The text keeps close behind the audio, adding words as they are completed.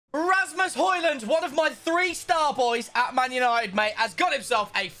Rasmus Højlund, one of my 3-star boys at Man United, mate, has got himself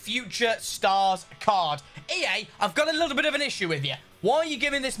a Future Stars card. EA, I've got a little bit of an issue with you. Why are you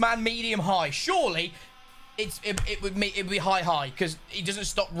giving this man medium high? Surely it would be high because he doesn't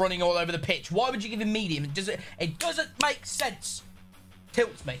stop running all over the pitch. Why would you give him medium? It doesn't make sense.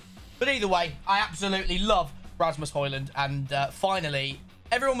 Tilts me. But either way, I absolutely love Rasmus Højlund, and finally,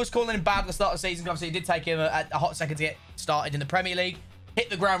 everyone was calling him bad at the start of the season. Obviously, it did take him a hot second to get started in the Premier League, hit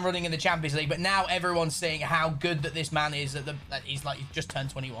the ground running in the Champions League, but now everyone's seeing how good that this man is. That he's just turned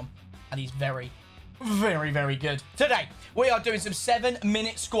 21, and he's very, very good. Today, we are doing some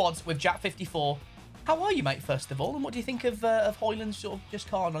 7-minute squads with Jack 54. How are you, mate, first of all? And what do you think of Højlund's sort of just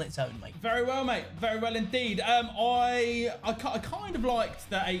card on its own, mate? Very well, mate. Very well indeed. I kind of liked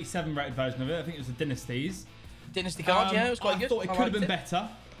the 87 rated version of it. I think it was the Dynasties. Dynasty card, yeah, it was quite good. I thought it could have been better,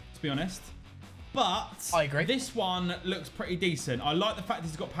 to be honest. But I agree. This one looks pretty decent. I like the fact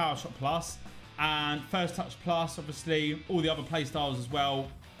he's got Power Shot Plus and First Touch Plus. Obviously, all the other play styles as well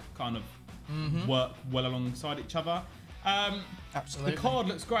kind of work well alongside each other. Absolutely. The card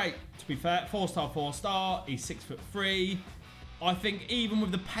looks great, to be fair. 4-star, 4-star. He's 6'3". I think even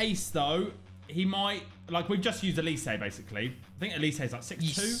with the pace, though, he might... Like, we've just used Elise, basically. I think Elise is like 6'2".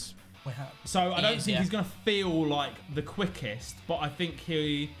 Yes. So I don't think he's going to feel like the quickest, but I think he'll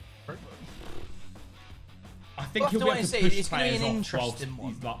be able to push players off whilst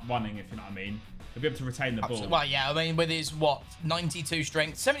he's like running, if you know what I mean. He'll be able to retain the ball. Well, yeah, I mean, with his, 92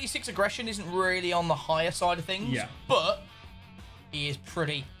 strength, 76 aggression isn't really on the higher side of things. Yeah. But he is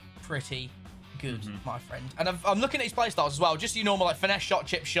pretty good, my friend. And I'm looking at his playstyles as well. Just your normal, like, finesse shot,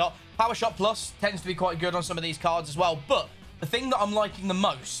 chip shot. Power shot plus tends to be quite good on some of these cards as well. But the thing that I'm liking the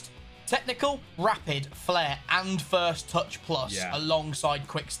most, technical, rapid, flair, and first touch plus alongside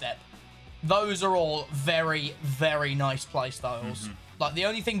quick step. Those are all very, very nice play styles. Like, the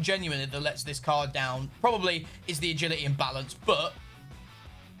only thing genuinely that lets this card down probably is the agility and balance, but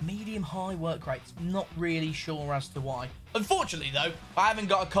medium-high work rates, not really sure as to why. Unfortunately, though, I haven't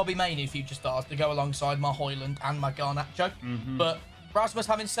got a Kobe Mainoo Future Stars to go alongside my Højlund and my Garnacho, but Rasmus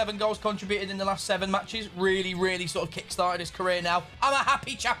having 7 goals contributed in the last 7 matches really sort of kickstarted his career now. I'm a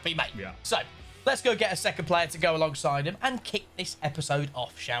happy chappy, mate. Yeah. So, let's go get a second player to go alongside him and kick this episode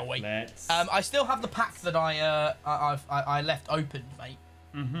off, shall we? Let's. I still have the pack that I left open, mate.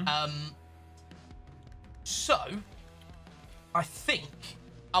 So, I think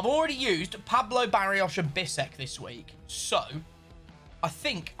I've already used Pablo, Barrios, and Bissek this week. So, I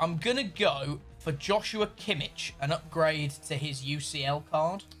think I'm going to go for Joshua Kimmich, an upgrade to his UCL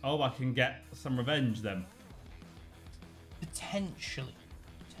card. Oh, I can get some revenge then. Potentially.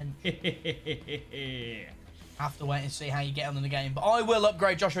 Have to wait and see how you get on in the game. But I will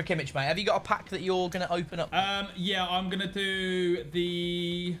upgrade Joshua Kimmich, mate. Have you got a pack that you're going to open up? Yeah, I'm going to do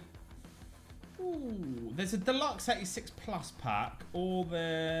the... Ooh, there's a Deluxe 86 Plus pack, or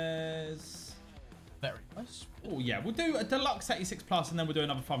there's... Very nice. Oh, yeah, we'll do a Deluxe 86 Plus, and then we'll do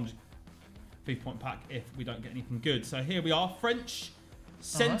another 500 3-point pack if we don't get anything good. So here we are, French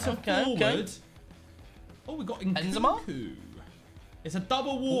centre forward. Okay. Oh, we got Enquiries. It's a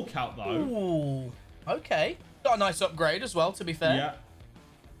double walkout, though. Ooh, okay. Got a nice upgrade as well, to be fair. Yeah.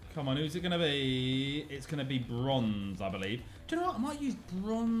 Come on, who's it going to be? It's going to be Bronze, I believe. Do you know what? I might use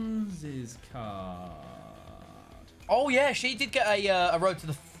Bronze's card. Oh, yeah. She did get a road to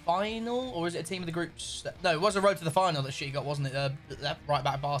the final, or is it a team of the groups? No, it was a road to the final that she got, wasn't it? That right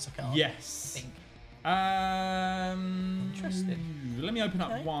back Barca card. Yes. I think. Interesting. Let me open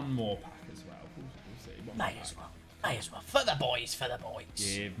up one more pack as well. We'll see. May as well. For the boys.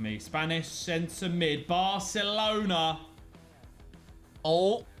 Give me Spanish centre mid Barcelona.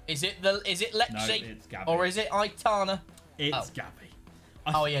 Oh, is it Lexi? No, it's Gavi. Or is it Aitana? It's Gavi.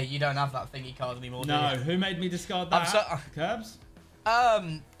 Oh yeah, you don't have that thingy card anymore. No, do you? who made me discard that? KIRBZ?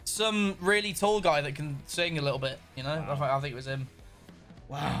 Some really tall guy that can sing a little bit. You know, wow. I think it was him.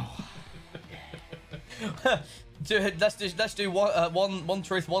 Wow. Let's do one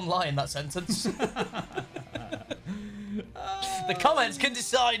truth, one lie in that sentence. The comments can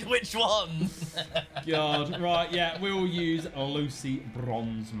decide which one. God, right, yeah, we'll use a Lucy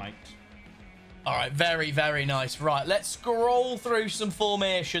Bronze, mate. All right, very, very nice. Right, let's scroll through some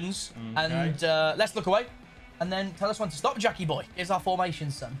formations and let's look away. And then tell us when to stop, Jackie boy. Here's our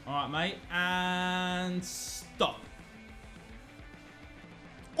formation, son. All right, mate. And stop.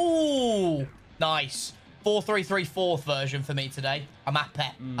 Ooh, nice. 4-3-3 fourth version for me today. I'm happy.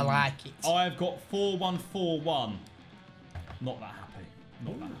 I like it. I've got 4-1-4-1. Not that happy.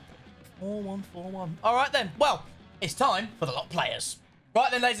 Not that happy. 4-1-4-1. All right, then. Well, it's time for the lot players.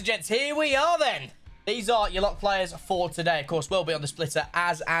 Right, then, ladies and gents. Here we are, then. These are your lock players for today. Of course, we'll be on the splitter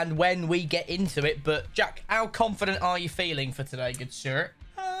as and when we get into it. But, Jack, how confident are you feeling for today, good sir?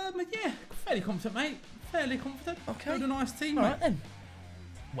 Yeah, fairly confident, mate. Fairly confident. Okay. Got a nice team, All mate. right, then.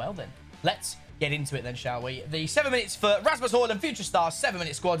 Well, then. Let's get into it, then, shall we? The 7 minutes for Rasmus Højlund Future Stars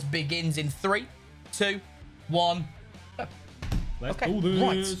 7-minute squads begins in 3, 2, 1. Go. Let's Okay, do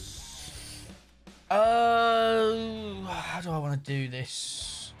this. Right. How do I want to do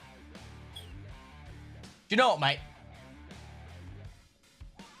this? Do you know what, mate?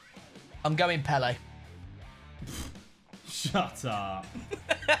 I'm going Pele. Shut up.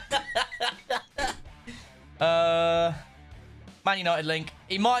 Man United link.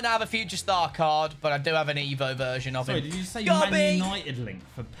 He might not have a Future Star card, but I do have an Evo version of Sorry, him. did you say Gobby! Man United link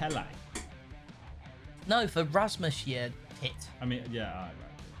for Pele? No, for Rasmus, yeah, tit. I mean, yeah, all right.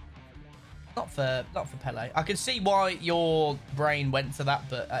 Not for Pele. I can see why your brain went to that,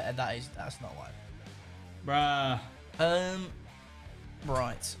 but that's not why. Bruh.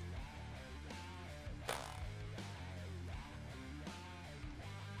 Right.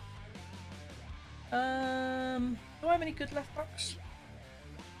 Do I have any good left backs?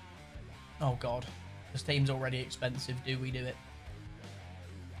 Oh god, this team's already expensive. Do we do it?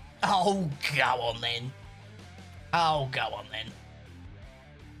 Oh, go on then. Oh, go on then.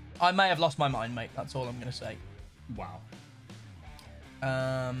 I may have lost my mind, mate. That's all I'm gonna say. Wow.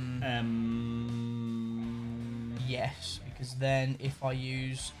 Yes, because then if I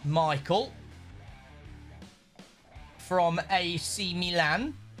use Michael from AC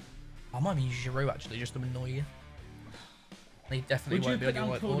Milan, I might use Giroud actually, just to annoy you. He definitely won't be on your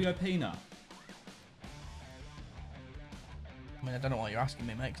whiteboard. Claudio Pina? I mean, I don't know why you're asking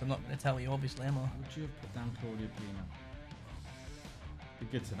me, mate, because I'm not going to tell you, obviously, am I? Would you have put down Claudio Pina? Be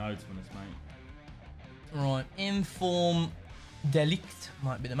good to know, to be honest, mate. Right, Inform Delict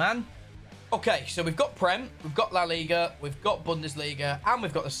might be the man. Okay, so we've got Prem, we've got La Liga, we've got Bundesliga, and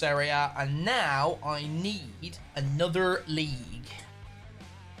we've got the Serie A, and now I need another league.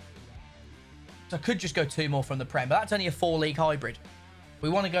 So I could just go 2 more from the Prem, but that's only a 4-league hybrid. We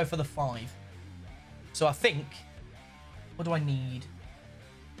want to go for the 5. So I think, what do I need?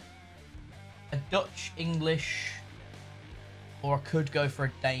 A Dutch, English, or I could go for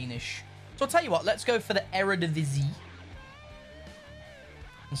a Danish. So I'll tell you what, let's go for the Eredivisie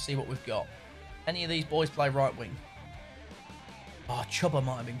and see what we've got. Any of these boys play right wing? Oh, Chuba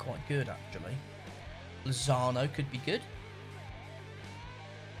might have been quite good, actually. Lozano could be good.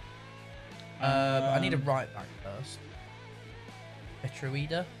 I need a right back first.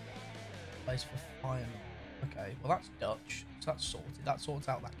 Petruida plays for Feyenoord. Okay, well that's Dutch, so that's sorted. That sorts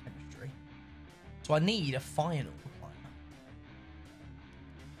out that chemistry. So I need a Feyenoord player.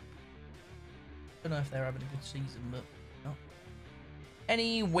 Don't know if they're having a good season, but no.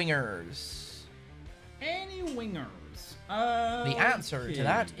 Any wingers? Any wingers? The answer to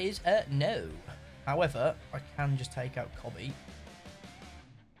that is no. However, I can just take out Cobby.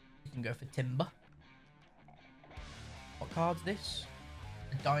 You can go for Timber. What card's this?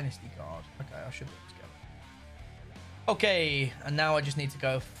 A Dynasty card. Okay, I should be able to go. Okay, and now I just need to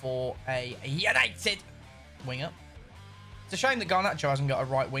go for a United winger. It's a shame that Garnacho hasn't got a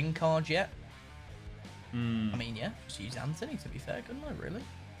right wing card yet. I mean, yeah, just use Anthony, to be fair, couldn't I, really?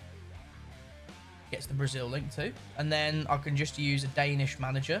 Gets the Brazil link too. And then I can just use a Danish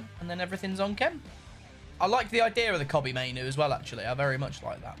manager, and then everything's on chem. I like the idea of the Cobby Mainu as well, actually. I very much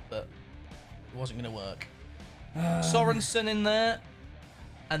like that, but it wasn't going to work. Sorensen in there.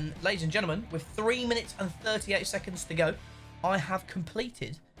 And ladies and gentlemen, with 3 minutes and 38 seconds to go, I have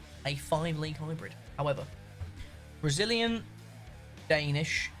completed a 5-league hybrid. However, Brazilian,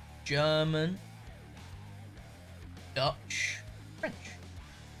 Danish, German, Dutch, French.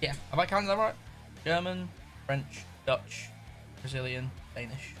 Yeah, have I counted that right? German, French, Dutch, Brazilian,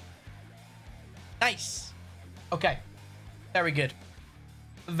 Danish. Nice. Okay. Very good.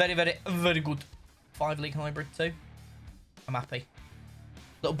 Very, very, very good. 5-league hybrid too. I'm happy.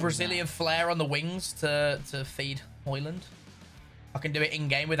 Little Brazilian flair on the wings to feed Højlund. I can do it in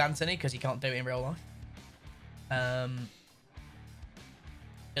game with Anthony because he can't do it in real life.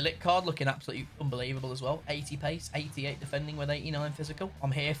 Elite card looking absolutely unbelievable as well. 80 pace, 88 defending with 89 physical.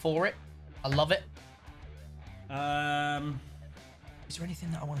 I'm here for it. I love it. Is there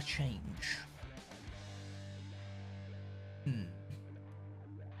anything that I want to change? I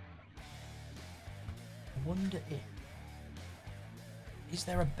wonder if... Is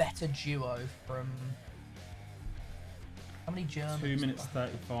there a better duo from... How many Germans? 2 minutes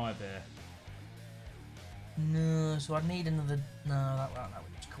 35 there. No, so I need another... No, that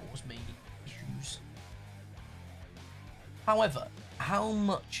would just cause me issues. However, how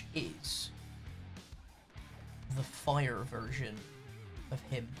much is the fire version of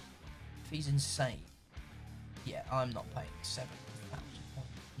him. If he's insane. Yeah, I'm not paying 7,000.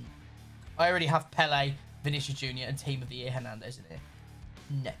 I already have Pele, Vinicius Jr. and Team of the Year Hernandez in here.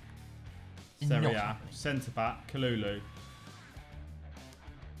 No. Serie A, centre back, Kalulu.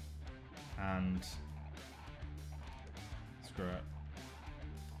 And screw it.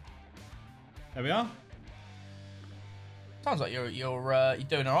 There we are. Sounds like you're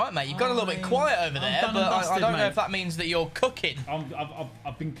doing all right, mate. You've got a little bit quiet over there, but I don't know if that means that you're cooking.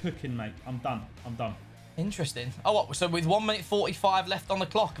 I've been cooking, mate. I'm done. Interesting. Oh, what? So with 1 minute 45 left on the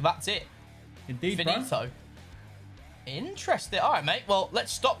clock, that's it. Indeed, Finito. bro. Interesting. All right, mate. Well,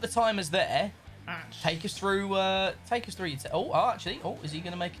 let's stop the timers there. Take us through. Take us through your. Actually. Oh, is he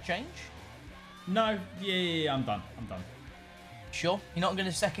going to make a change? No. Yeah. I'm done. Sure. You're not going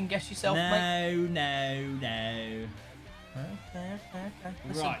to second guess yourself, mate? No. Okay.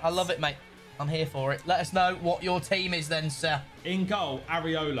 Listen, Right. I love it, mate. I'm here for it. Let us know what your team is then, sir. In goal,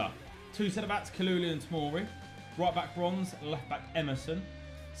 Areola. 2 centre backs, Kalulu and Tomori. Right back, Bronze. Left back, Emerson.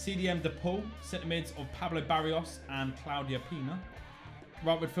 CDM DePaul. Centre mids of Pablo Barrios and Claudia Pina.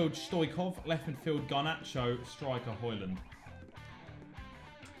 Right midfield, Stoikov. Left midfield, Garnacho. Striker, Højlund.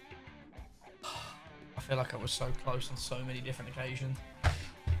 I feel like I was so close on so many different occasions.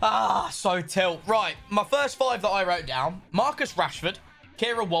 So tilt. Right, my first 5 that I wrote down. Marcus Rashford,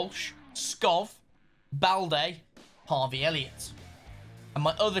 Kira Walsh, Skov, Balde, Harvey Elliott. And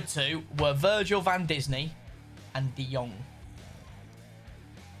my other 2 were Virgil van Disney and De Jong.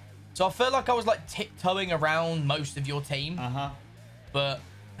 So I feel like I was like tiptoeing around most of your team. But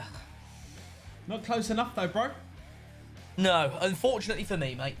not close enough though, bro. No, unfortunately for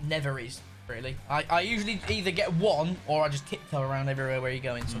me, mate, never is. Really, I usually either get 1 or I just tiptoe around everywhere where you're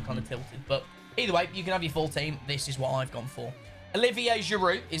going, so I'm kind of tilted. But either way, you can have your full team. This is what I've gone for. Olivier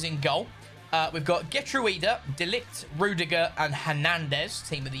Giroud is in goal. We've got Getruida, De Ligt, Rudiger, and Hernandez,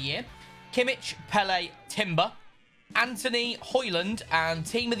 Team of the Year. Kimmich, Pele, Timber, Anthony, Højlund, and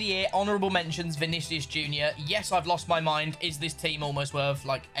Team of the Year, honourable mentions, Vinicius Jr. Yes, I've lost my mind. Is this team almost worth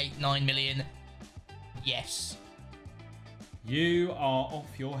like 8-9 million? Yes. You are off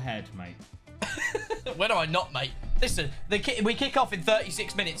your head, mate. When am I not, mate? Listen, we kick off in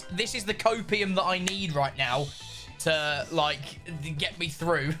 36 minutes. This is the copium that I need right now to, like, get me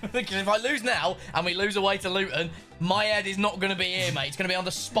through. Because if I lose now and we lose away to Luton, my head is not going to be here, mate. It's going to be on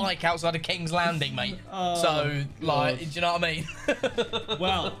the spike outside of King's Landing, mate. So, like, do you know what I mean?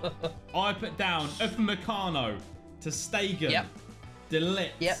 Well, I put down Upamecano, to Stegen, De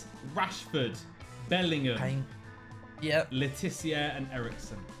Ligt, Rashford, Bellingham, Letitia, and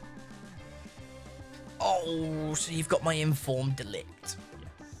Ericsson. Oh, so you've got my informed De Ligt.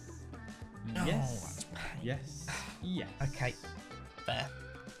 Yes. Yes. Okay. Fair.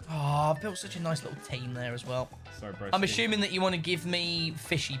 Oh, I've built such a nice little team there as well. Sorry, bro. I'm assuming that you want to give me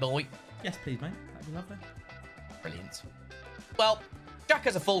Fishy Boy. Yes, please, mate. That'd be lovely. Brilliant. Well, Jack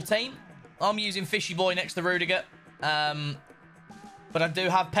has a full team. I'm using Fishy Boy next to Rudiger. But I do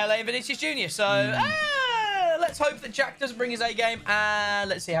have Pele and Vinicius Jr. So, let's hope that Jack doesn't bring his A game. And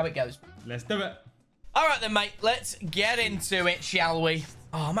let's see how it goes. Let's do it. All right, then, mate. Let's get into it, shall we?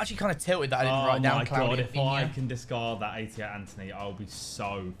 Oh, I'm actually kind of tilted that I didn't write down Claudia. Oh, my God. If I can discard that 88 Anthony, I'll be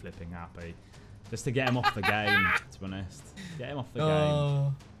so flipping happy. Just to get him off the game, to be honest. Get him off the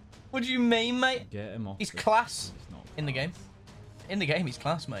game. What do you mean, mate? Get him off. He's class in the game. In the game, he's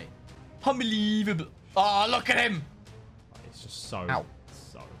class, mate. Unbelievable. Oh, look at him. It's just so bad.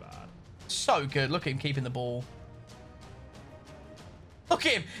 So good. Look at him keeping the ball. Look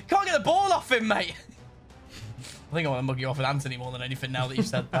at him. Can't get the ball off him, mate. I think I want to mug you off with Anthony more than anything now that you've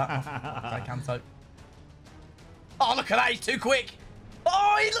said that. I can't hope. Oh, look at that. He's too quick.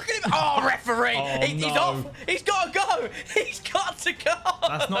 Oh, look at him. Oh, referee. He's off. He's got to go. He's got to go.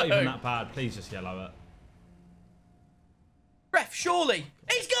 That's not even that bad. Please just yellow it. Ref, surely.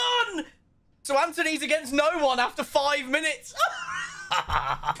 He's gone. So Anthony's against no one after 5 minutes.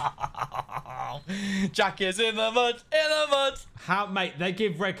 Jack is in the mud. In the mud. How, mate, they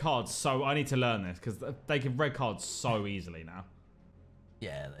give red cards, so I need to learn this because they give red cards so easily now.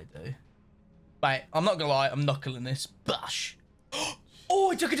 Yeah, they do. Mate, I'm not going to lie. I'm knuckling this. Bash. Oh,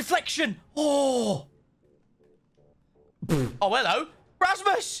 he took a deflection. Oh. Oh, hello.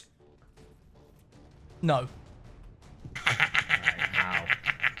 Rasmus. No. Wow.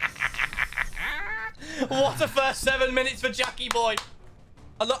 What a first 7 minutes for Jackie boy.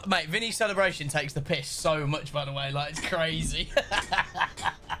 Look, mate, Vinny's celebration takes the piss so much, by the way. Like, it's crazy.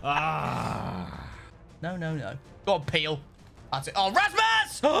 No, no, no. Go on, Peel. That's it. Oh,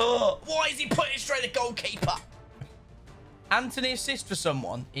 Rasmus! Why is he putting straight the goalkeeper? Anthony assist for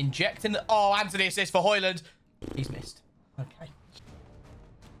someone. Injecting the... Oh, Anthony assist for Højlund. He's missed. Okay.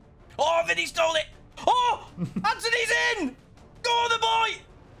 Oh, Vinny stole it. Oh, Anthony's in. Go on the boy.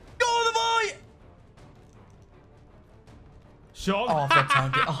 Go on the boy. Shot. Oh, I've got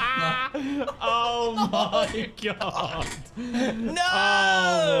timed it. Oh, no. Oh my god. No.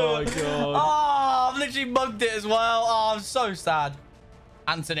 Oh my god. Oh, I've literally mugged it as well. Oh, I'm so sad.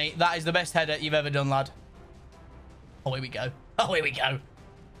 Anthony, that is the best header you've ever done, lad. Oh, here we go. Oh, here we go.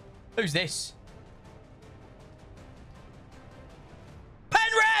 Who's this?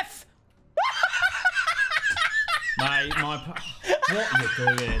 Penref! Mate, what are you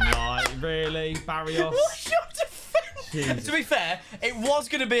doing? Like, really? Barrios? What's your defense? To be fair, it was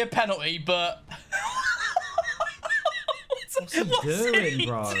going to be a penalty, but... What's he doing,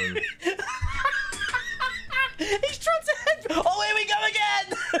 bro? He's trying to head... Oh, here we go again!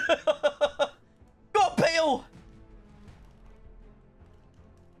 Got Peel!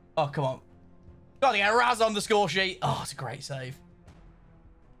 Oh, come on. Got to get Raz on the score sheet. Oh, it's a great save.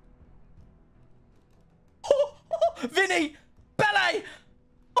 Oh, oh, Vinny! Bele!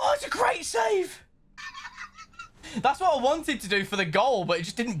 Oh, it's a great save! That's what I wanted to do for the goal, but it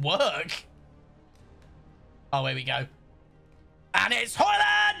just didn't work. Oh, here we go. And it's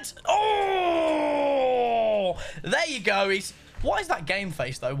Højlund! Oh! There you go. Why is that game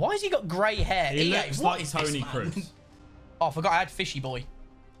face, though? Why has he got grey hair? He looks like Tony Cruz. Oh, I forgot I had Fishy Boy.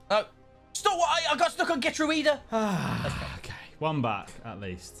 Oh, stop! I got stuck on Get Reader. Okay, one back at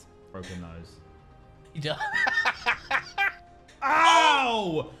least. Broken nose. You done?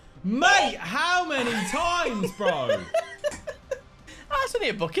 Oh, mate! How many times, bro? That's only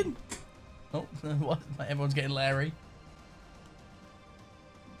a booking. Oh, what? Everyone's getting Larry.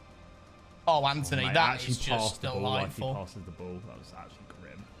 Oh, Anthony, mate, that is just delightful. Like he passes the ball. That was actually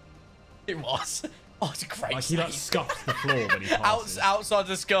grim. It was. Oh, it's a great Like save. he like scuffs the floor when he passes. Outside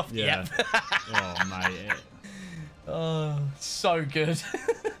the scuff. Yeah. Yep. Oh, mate. Oh, so good.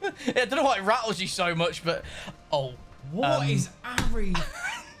 I don't know why it rattles you so much, but oh, what is Ari?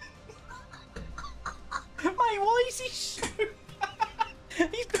 Mate, why is he so bad?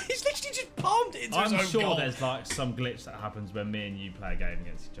 He's literally just palmed it into his own I'm sure goal. there's like some glitch that happens when me and you play a game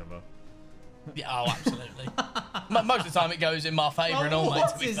against each other. Yeah, oh, absolutely. Most of the time it goes in my favour and all, mate,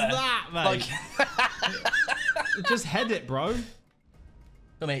 to be fair. What is that, mate? Like... Just head it, bro.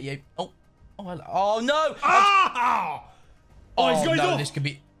 Come here, you. Oh, oh no! Ah! Oh, he's going no, off. this could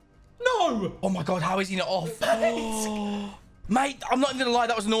be... No! Oh my god, how is he not off? Mate, I'm not even gonna lie,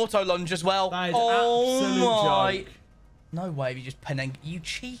 that was an auto lunge as well. That is absolute joke. No way, you just penning. You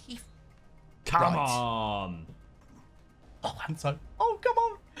cheeky. Come on. Oh, Anto. Oh, come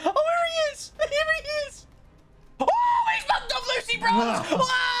on. Oh, here he is. Here he is. Oh, he's knocked off Lucy Bronze.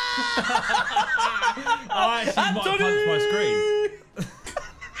 I actually might punch my screen.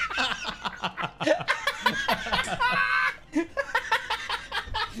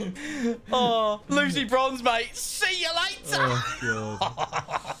 Oh, Lucy Bronze, mate. See you later.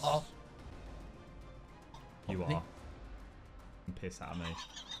 Oh, God. You are. Piss out of me.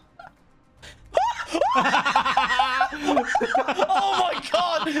 Oh my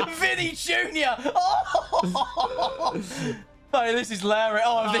god, Vinny Jr. Oh, mate, this is hilarious.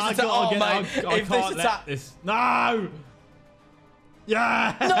 Oh, if this attack, mate, I if can't this let attack, this. No.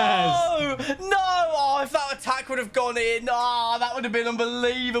 Yes. no, no. Oh, if that attack would have gone in, oh, that would have been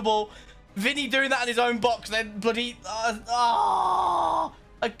unbelievable. Vinny doing that in his own box, then bloody, a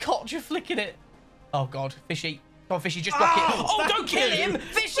Koch flicking it. Oh god, Fishy. Come on, Fishy, just block it. Oh, don't kill him,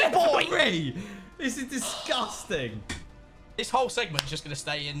 Fishy boy. This is disgusting. This whole segment's just going to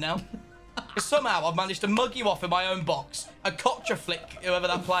stay in now. Somehow I've managed to mug you off in my own box, a Koch flick, whoever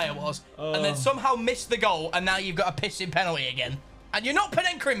that player was, and then somehow missed the goal, and now you've got a pissing penalty again. And you're not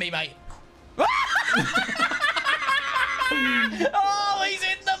penencring me, mate. Oh, he's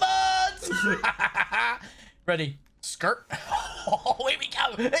in the mud. Ready. Skirt. Oh, here we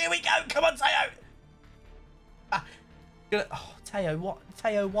go. Here we go. Come on, Teo. Oh, Teo, what?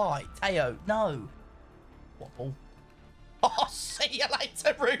 Teo, why? Teo, no. What ball? Oh, see you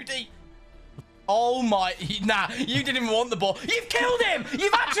later, Rudy. Oh my, nah, you didn't even want the ball. You've killed him.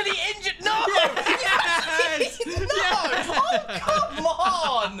 You've actually injured. No. Yes. No. Yes. Oh, come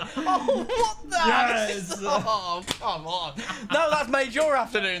on. Oh, what the? Yes. Oh, come on. No, that's made your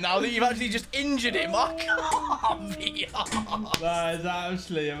afternoon now that you've actually just injured him. I can't be on. That is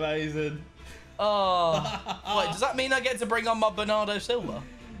actually amazing. Oh, wait, does that mean I get to bring on my Bernardo Silva?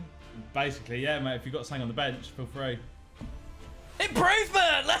 Basically, yeah, mate. If you've got something on the bench, feel free.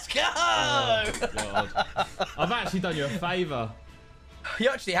 Improvement! Let's go! Oh, God. I've actually done you a favour. You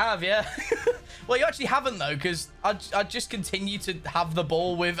actually have, yeah. Well, you actually haven't, though, because I'd just continue to have the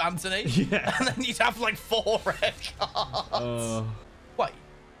ball with Anthony. Yeah. And then you'd have, like, 4 red cards. Wait,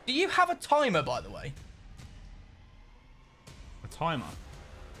 do you have a timer, by the way? A timer?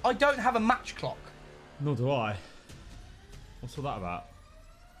 I don't have a match clock. Nor do I. What's all that about?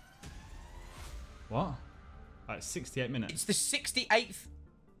 What? Like 68 minutes. It's the 68th.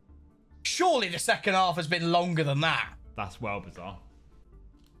 Surely the second half has been longer than that. That's well bizarre.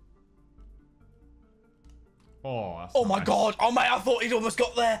 Oh, that's Oh, nice. my God. Oh, mate, I thought he'd almost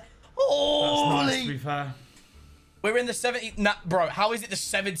got there. Oh, That's nice, to be fair. We're in the 70th. Nah, bro, how is it the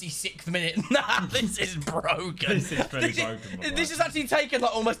 76th minute? Nah, this is broken. This is pretty broken. This has actually taken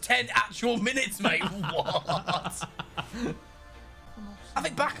like almost 10 actual minutes, mate. What? Have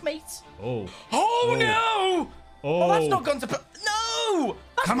it back, mate. Oh. Oh, no. Oh, That's not gone to... No.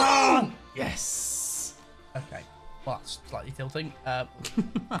 That's Come not... on. Yes. Okay. Well, that's slightly tilting.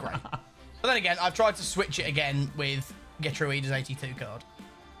 Great. But then again, I've tried to switch it again with Getruida's 82 card.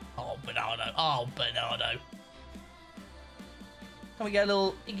 Oh, Bernardo. Oh, Bernardo. Can we get a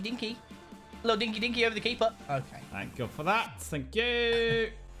little dinky dinky? A little dinky dinky over the keeper. Okay. Thank God for that. Thank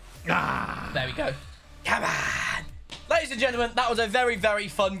you. Ah. There we go. Come on. Ladies and gentlemen, that was a very, very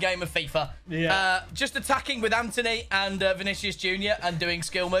fun game of FIFA. Yeah. Just attacking with Anthony and Vinicius Jr. and doing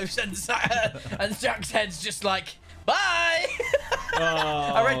skill moves. And Jack's head's just like, bye.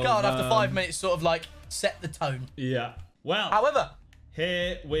 A red card after 5 minutes sort of like set the tone. Yeah. Well. However.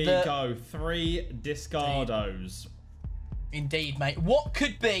 Here we go. 3 discardos. Indeed, mate. What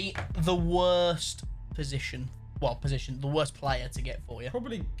could be the worst position? Well, the worst player to get for you?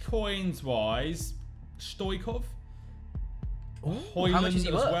 Probably coins-wise, Stoikov. Ooh, Højlund how much is he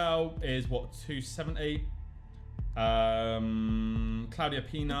as worth? well is, what, 270. Claudia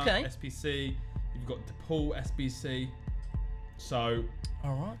Pina, Okay. SPC. You've got DePaul, SBC. So,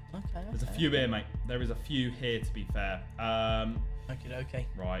 All right. Okay. there's a few here, mate. There is a few here, to be fair. Okay.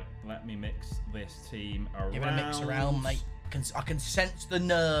 Right, let me mix this team around. Give it a mix around, mate. I can sense the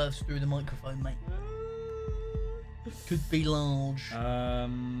nerves through the microphone, mate. Could be large.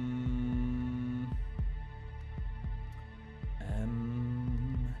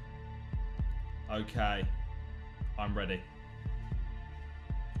 Okay. I'm ready.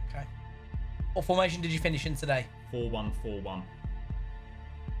 Okay. What formation did you finish in today? 4-1-4-1.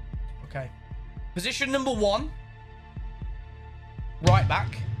 Okay. Position number 1. Right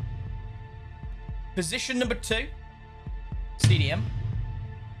back. Position number 2. CDM.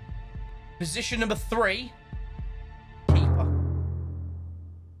 Position number 3. Keeper.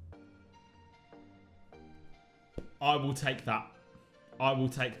 I will take that. I will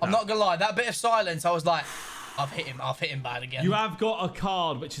take that. I'm not gonna lie, that bit of silence, I was like, I've hit him bad again. You have got a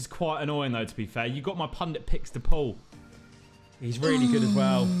card, which is quite annoying, though, to be fair. You got my pundit picks to pull. He's really good as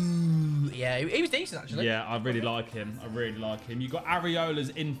well. Yeah, he was decent, actually. Yeah, I really like him. You got Areola's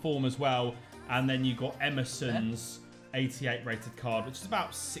in form as well. And then you got Emerson's 88 rated card, which is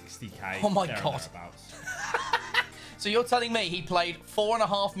about 60k. Oh my God. So you're telling me he played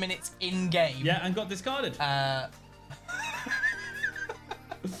 4.5 minutes in game? Yeah, and got discarded.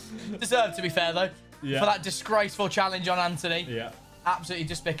 Deserved, to be fair, though. Yeah. For that disgraceful challenge on Anthony. Yeah. Absolutely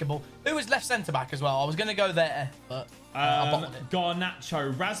despicable. Who was left centre back as well? I was going to go there, but I bottled it.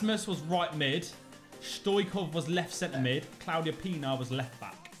 Garnacho. Rasmus was right mid. Stoikov was left centre mid. Claudia Pina was left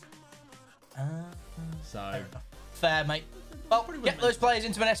back. So fair, mate. Well, get those players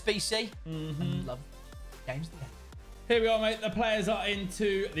into an SBC. And love games together. Here we are, mate. The players are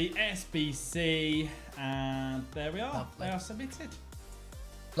into the SBC. And there we are. Lovely. They are submitted.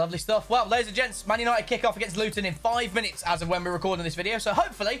 Lovely stuff. Well, ladies and gents, Man United kick off against Luton in 5 minutes as of when we're recording this video. So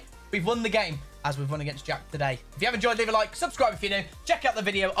hopefully we've won the game as we've won against Jack today. If you have enjoyed, leave a like, subscribe if you're new, check out the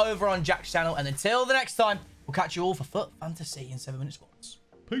video over on Jack's channel. And until the next time, we'll catch you all for Foot Fantasy in 7 Minute Squads.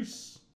 Peace.